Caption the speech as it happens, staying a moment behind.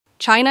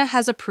China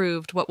has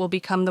approved what will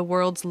become the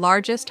world's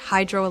largest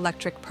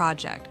hydroelectric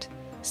project,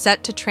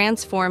 set to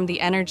transform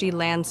the energy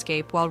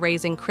landscape while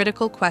raising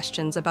critical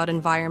questions about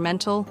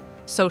environmental,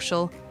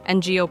 social,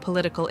 and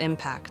geopolitical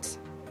impacts.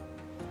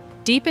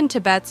 Deep in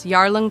Tibet's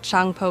Yarlung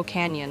Tsangpo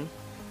Canyon,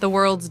 the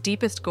world's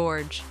deepest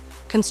gorge,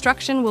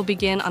 construction will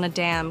begin on a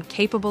dam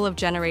capable of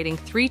generating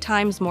 3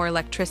 times more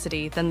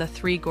electricity than the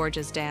Three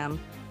Gorges Dam,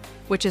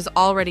 which is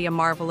already a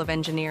marvel of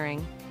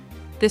engineering.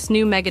 This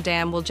new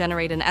megadam will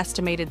generate an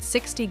estimated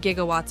 60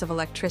 gigawatts of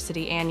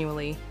electricity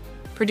annually,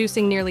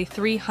 producing nearly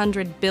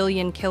 300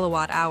 billion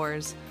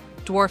kilowatt-hours,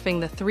 dwarfing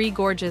the Three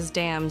Gorges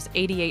Dam's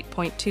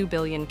 88.2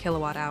 billion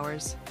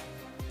kilowatt-hours.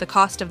 The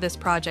cost of this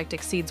project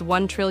exceeds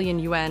 1 trillion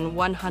yuan,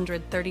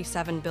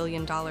 $137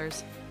 billion,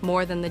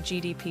 more than the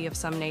GDP of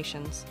some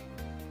nations.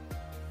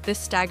 This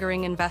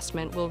staggering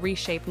investment will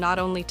reshape not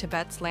only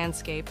Tibet's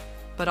landscape,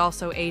 but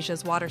also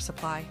Asia's water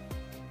supply.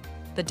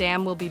 The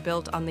dam will be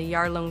built on the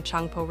Yarlung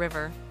Tsangpo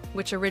River,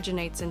 which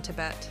originates in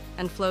Tibet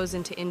and flows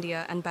into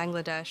India and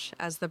Bangladesh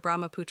as the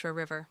Brahmaputra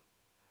River.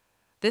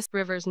 This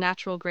river's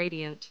natural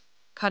gradient,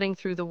 cutting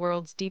through the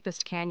world's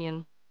deepest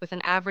canyon, with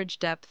an average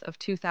depth of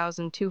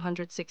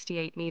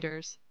 2,268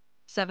 meters,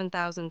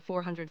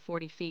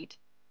 7,440 feet,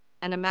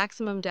 and a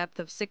maximum depth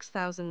of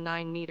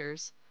 6,009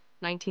 meters,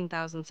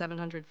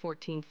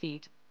 19,714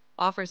 feet,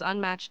 offers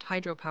unmatched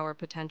hydropower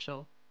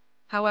potential.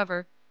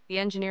 However, the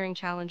engineering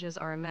challenges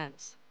are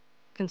immense.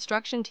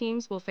 Construction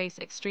teams will face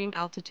extreme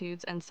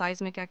altitudes and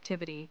seismic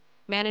activity,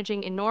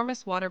 managing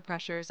enormous water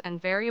pressures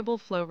and variable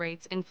flow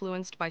rates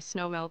influenced by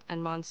snowmelt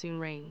and monsoon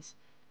rains.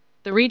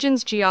 The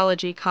region's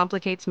geology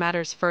complicates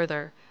matters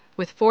further,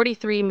 with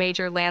 43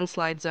 major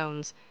landslide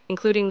zones,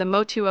 including the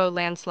Motuo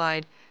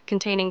landslide,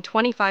 containing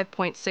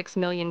 25.6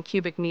 million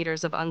cubic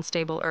meters of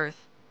unstable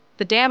earth.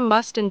 The dam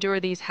must endure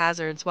these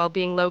hazards while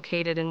being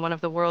located in one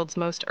of the world's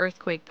most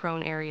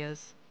earthquake-prone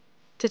areas.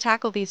 To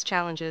tackle these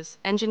challenges,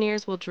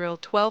 engineers will drill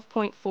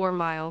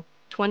 12.4-mile,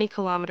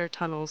 20-kilometer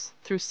tunnels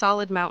through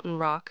solid mountain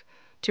rock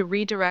to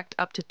redirect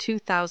up to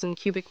 2,000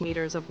 cubic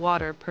meters of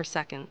water per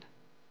second.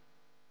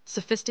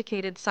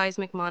 Sophisticated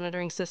seismic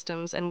monitoring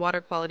systems and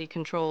water quality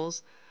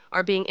controls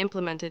are being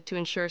implemented to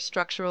ensure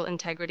structural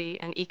integrity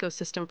and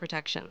ecosystem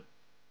protection.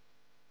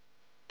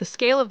 The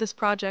scale of this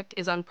project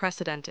is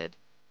unprecedented.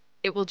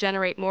 It will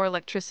generate more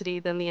electricity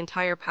than the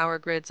entire power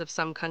grids of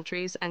some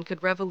countries and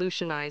could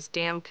revolutionize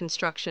dam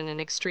construction in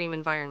extreme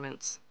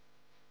environments.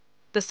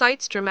 The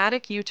site's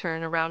dramatic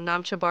U-turn around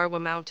Namchabarwa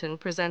Mountain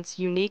presents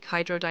unique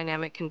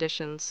hydrodynamic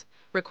conditions,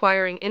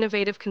 requiring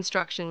innovative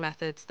construction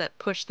methods that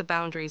push the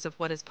boundaries of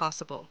what is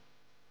possible.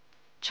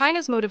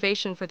 China's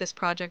motivation for this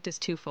project is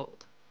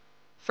twofold.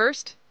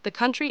 First, the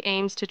country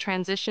aims to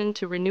transition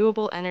to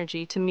renewable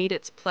energy to meet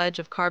its pledge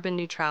of carbon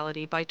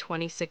neutrality by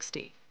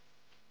 2060.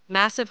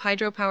 Massive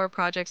hydropower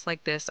projects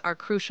like this are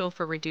crucial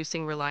for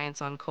reducing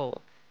reliance on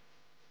coal.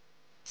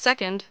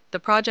 Second, the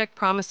project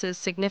promises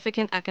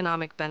significant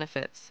economic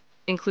benefits,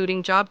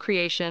 including job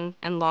creation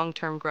and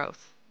long-term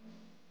growth.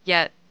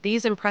 Yet,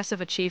 these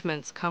impressive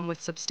achievements come with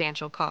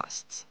substantial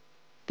costs.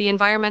 The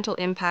environmental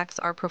impacts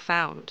are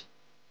profound.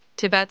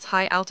 Tibet's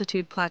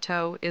high-altitude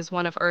plateau is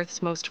one of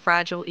Earth's most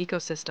fragile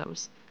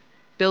ecosystems.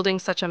 Building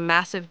such a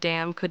massive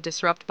dam could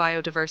disrupt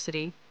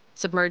biodiversity,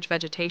 submerge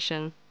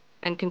vegetation,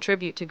 and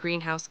contribute to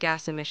greenhouse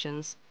gas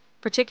emissions,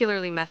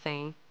 particularly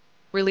methane,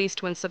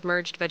 released when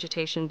submerged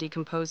vegetation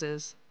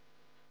decomposes.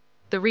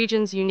 The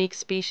region's unique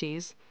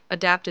species,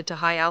 adapted to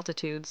high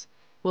altitudes,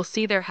 will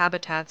see their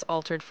habitats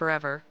altered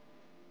forever.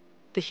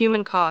 The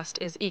human cost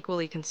is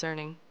equally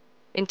concerning.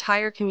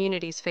 Entire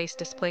communities face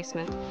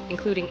displacement,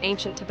 including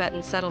ancient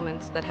Tibetan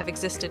settlements that have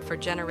existed for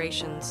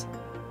generations.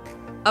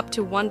 Up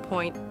to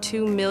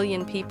 1.2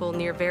 million people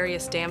near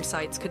various dam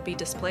sites could be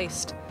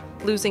displaced,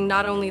 losing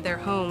not only their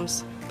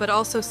homes, but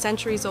also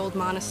centuries-old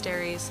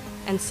monasteries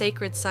and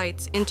sacred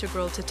sites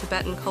integral to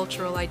Tibetan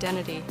cultural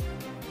identity.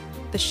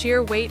 The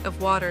sheer weight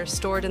of water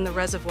stored in the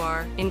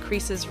reservoir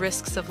increases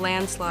risks of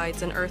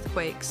landslides and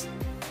earthquakes,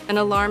 an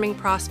alarming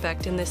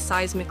prospect in this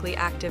seismically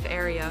active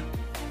area.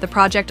 The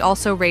project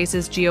also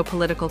raises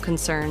geopolitical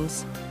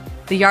concerns.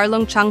 The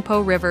Yarlung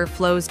Tsangpo River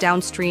flows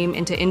downstream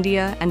into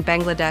India and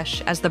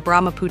Bangladesh as the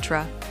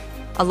Brahmaputra,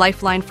 a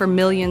lifeline for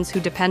millions who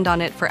depend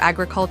on it for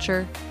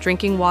agriculture,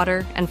 drinking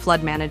water, and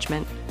flood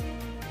management.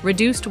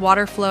 Reduced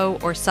water flow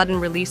or sudden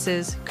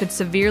releases could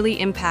severely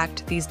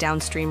impact these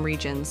downstream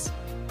regions.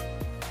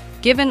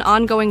 Given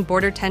ongoing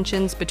border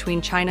tensions between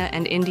China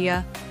and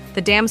India, the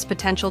dam's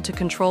potential to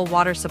control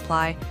water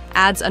supply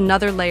adds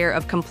another layer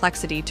of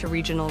complexity to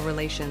regional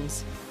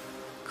relations.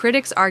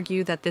 Critics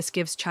argue that this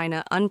gives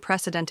China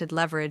unprecedented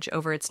leverage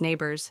over its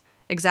neighbors,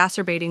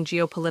 exacerbating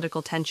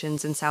geopolitical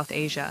tensions in South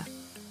Asia.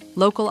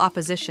 Local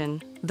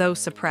opposition, though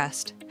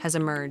suppressed, has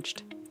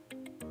emerged.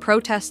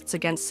 Protests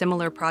against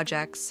similar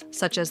projects,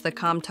 such as the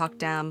Kamtok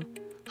Dam,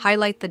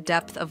 highlight the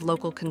depth of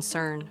local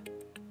concern.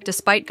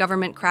 Despite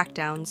government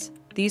crackdowns,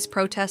 these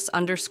protests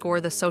underscore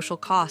the social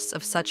costs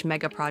of such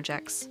mega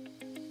projects.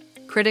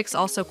 Critics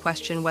also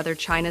question whether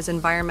China's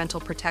environmental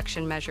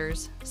protection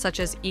measures,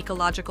 such as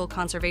ecological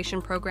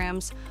conservation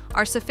programs,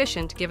 are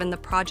sufficient given the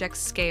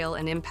project's scale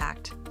and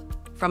impact.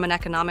 From an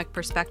economic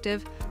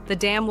perspective, the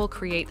dam will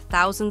create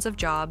thousands of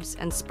jobs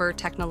and spur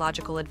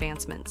technological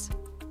advancements.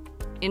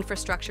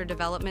 Infrastructure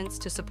developments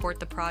to support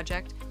the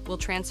project will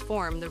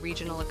transform the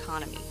regional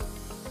economy.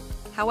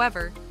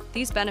 However,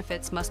 these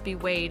benefits must be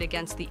weighed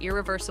against the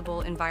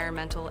irreversible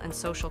environmental and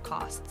social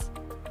costs.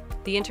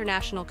 The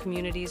international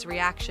community's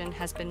reaction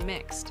has been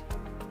mixed.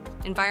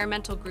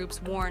 Environmental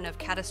groups warn of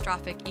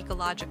catastrophic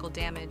ecological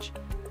damage,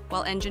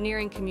 while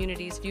engineering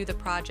communities view the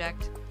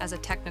project as a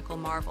technical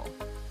marvel.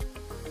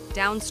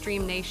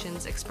 Downstream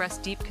nations express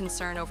deep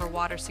concern over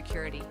water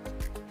security,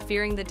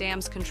 fearing the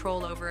dam's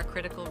control over a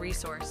critical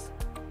resource.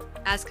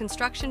 As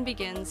construction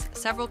begins,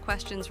 several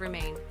questions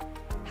remain.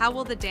 How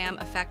will the dam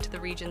affect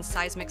the region's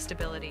seismic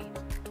stability?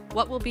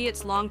 What will be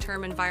its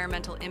long-term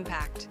environmental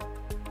impact?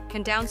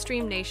 Can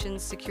downstream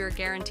nations secure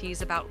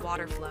guarantees about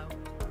water flow?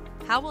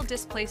 How will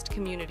displaced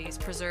communities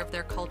preserve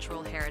their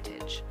cultural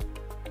heritage?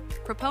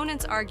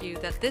 Proponents argue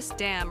that this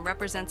dam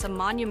represents a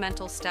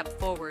monumental step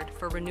forward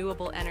for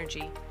renewable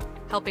energy,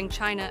 helping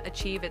China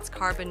achieve its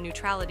carbon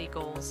neutrality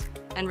goals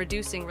and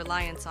reducing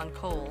reliance on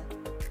coal.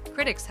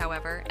 Critics,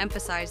 however,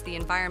 emphasize the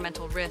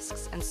environmental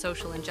risks and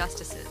social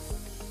injustices.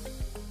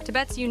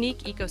 Tibet's unique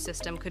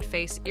ecosystem could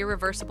face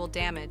irreversible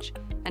damage,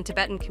 and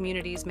Tibetan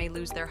communities may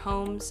lose their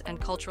homes and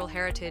cultural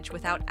heritage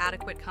without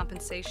adequate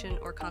compensation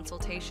or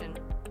consultation.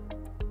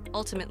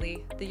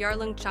 Ultimately, the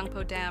Yarlung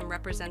Tsangpo Dam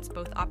represents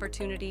both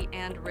opportunity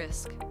and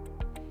risk.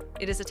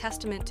 It is a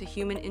testament to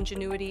human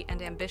ingenuity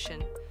and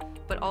ambition,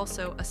 but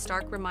also a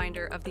stark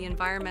reminder of the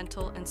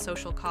environmental and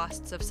social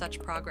costs of such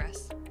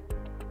progress.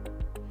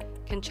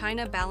 Can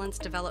China balance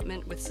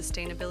development with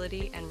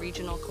sustainability and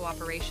regional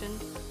cooperation?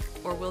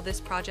 Or will this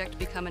project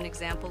become an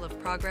example of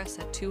progress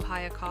at too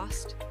high a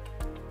cost?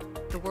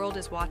 The world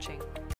is watching.